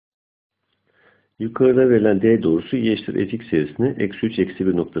Yukarıda verilen D doğrusu y eşittir fx serisini eksi 3 eksi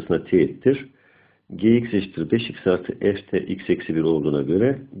 1 noktasına teğettir. Gx eşittir 5x artı f'te x eksi 1 olduğuna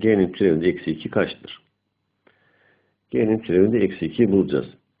göre g'nin türevinde eksi 2 kaçtır? G'nin türevinde eksi 2'yi bulacağız.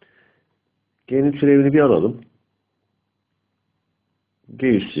 G'nin türevini bir alalım. G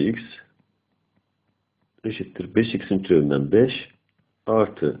üssü x eşittir 5x'in türevinden 5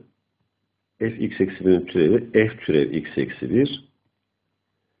 artı fx eksi 1'in türevi f türev x eksi 1.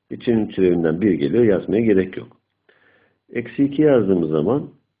 İçinin türevinden 1 geliyor. Yazmaya gerek yok. Eksi 2 yazdığımız zaman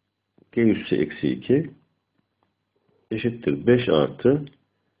g üssü eksi 2 eşittir 5 artı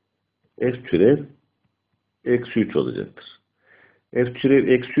f türev eksi 3 olacaktır. F türev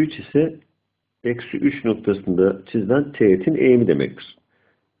eksi 3 ise eksi 3 noktasında çizilen teğetin eğimi demektir.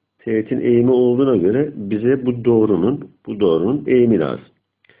 Teğetin eğimi olduğuna göre bize bu doğrunun eğimi lazım.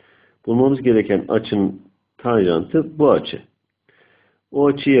 Bulmamız gereken açının tanjantı bu açı. O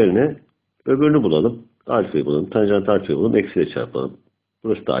açı yerine öbürünü bulalım. Alfayı bulalım. Tanjant alfayı bulalım. Eksiyle çarpalım.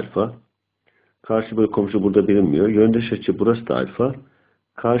 Burası da alfa. Karşı bölü komşu burada bilinmiyor. Yöndeş açı burası da alfa.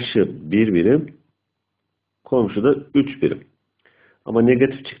 Karşı 1 birim. Komşu da 3 birim. Ama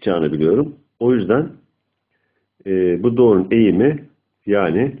negatif çıkacağını biliyorum. O yüzden bu doğrunun eğimi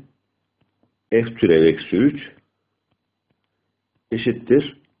yani f türev eksi 3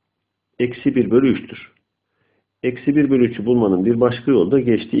 eşittir. Eksi 1 bölü 3'tür. Eksi 1 bölü 3'ü bulmanın bir başka yolu da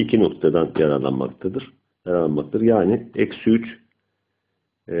geçtiği iki noktadan yararlanmaktadır. Yani eksi 3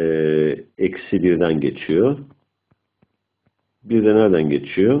 eksi 1'den geçiyor. Bir de nereden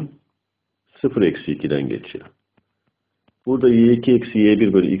geçiyor? 0 eksi 2'den geçiyor. Burada y2 eksi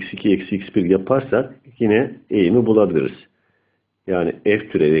y1 bölü x2 eksi x1 yaparsak yine eğimi bulabiliriz. Yani f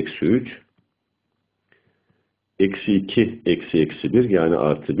türev eksi 3 eksi 2 eksi eksi 1 yani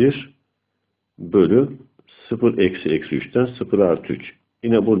artı 1 bölü 0 eksi eksi 3'ten 0 artı 3.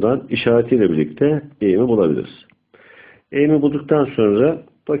 Yine buradan işaretiyle birlikte eğimi bulabiliriz. Eğimi bulduktan sonra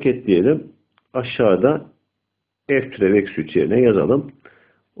paketleyelim. Aşağıda f türev eksi 3 yerine yazalım.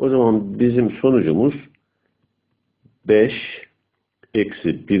 O zaman bizim sonucumuz 5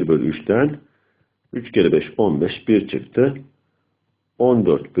 eksi 1 bölü 3'ten 3 kere 5 15 1 çıktı.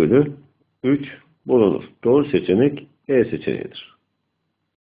 14 bölü 3 bulunur. Doğru seçenek E seçeneğidir.